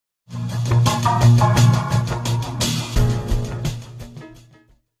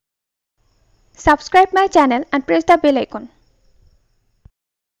Subscribe my channel and press the bell icon.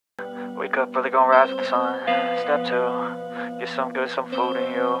 Wake up, brother, gonna rise with the sun. Step 2, get some good, some food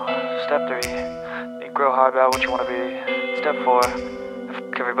in you. Step 3, think real hard about what you wanna be. Step 4,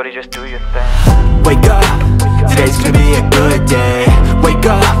 everybody just do your thing. Wake up, today's gonna be a good day. Wake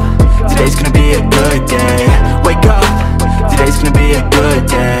up, today's gonna be a good day. Wake up, today's gonna be a good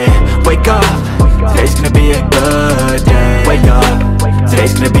day. Wake up, today's gonna be a good day. Wake up,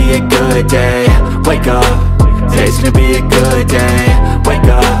 today's gonna be a good day. Wake up, today's gonna be a good day. Wake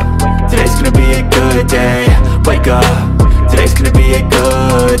up, today's gonna be a good day. Wake up, today's gonna be a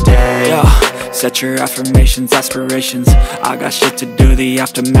good day. Yo, set your affirmations, aspirations. I got shit to do, the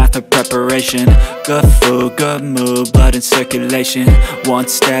aftermath of preparation. Good food, good mood, blood in circulation. One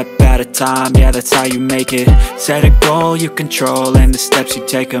step at a time, yeah, that's how you make it. Set a goal you control and the steps you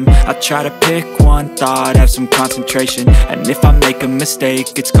take them. I try to pick one thought, have some concentration. And if I make a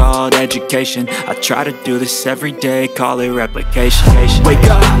mistake, it's called education. I try to do this every day, call it replication. Wake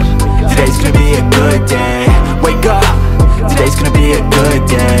up, today's gonna be a good day. Wake up, today's gonna be a good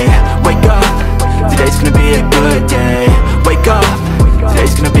day. Wake up, today's gonna be a good day. Wake up,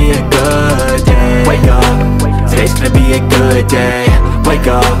 today's gonna be a good day. Wake up, today's gonna be a good day. Wake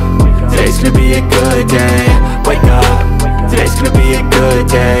up, today's gonna be a good day. Wake up, today's gonna be a good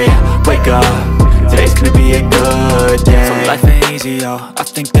day. Wake up, today's gonna be a good day. So life ain't easy, yo, I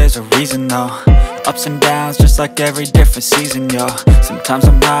think there's a reason though. Ups and downs, just like every different season, yo. Sometimes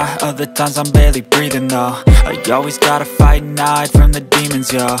I'm high, other times I'm barely breathing, though. I always gotta fight and hide from the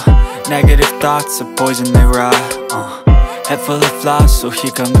demons, yo. Negative thoughts are poison, they rot. Head full of flies, so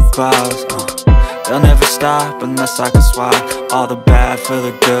here come the clouds. They'll never stop unless I can swap all the bad for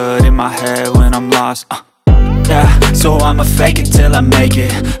the good in my head when I'm lost. Yeah, so I'ma fake it till I make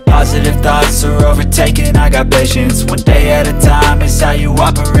it. Positive thoughts are overtaken, I got patience. One day at a time is how you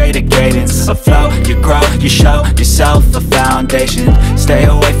operate a cadence. A flow, you grow, you show yourself a foundation. Stay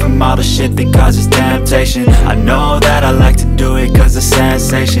away from all the shit that causes temptation. I know that I like to do it cause it's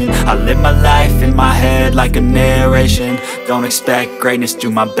sensation. I live my life in my head like a narration. Don't expect greatness, do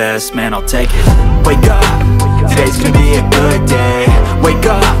my best, man, I'll take it. Wake up, today's gonna be a good day. Wake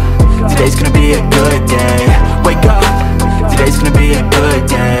up, today's gonna be a good day. Wake up, today's gonna be a good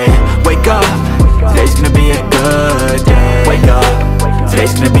day. Wake up, today's gonna be a good day. Wake up,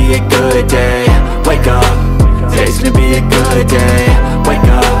 today's gonna be a good day. Wake up, today's gonna be a good day. Wake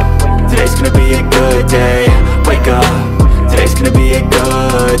up, today's gonna be a good day. Wake up, today's gonna be a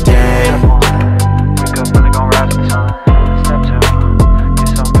good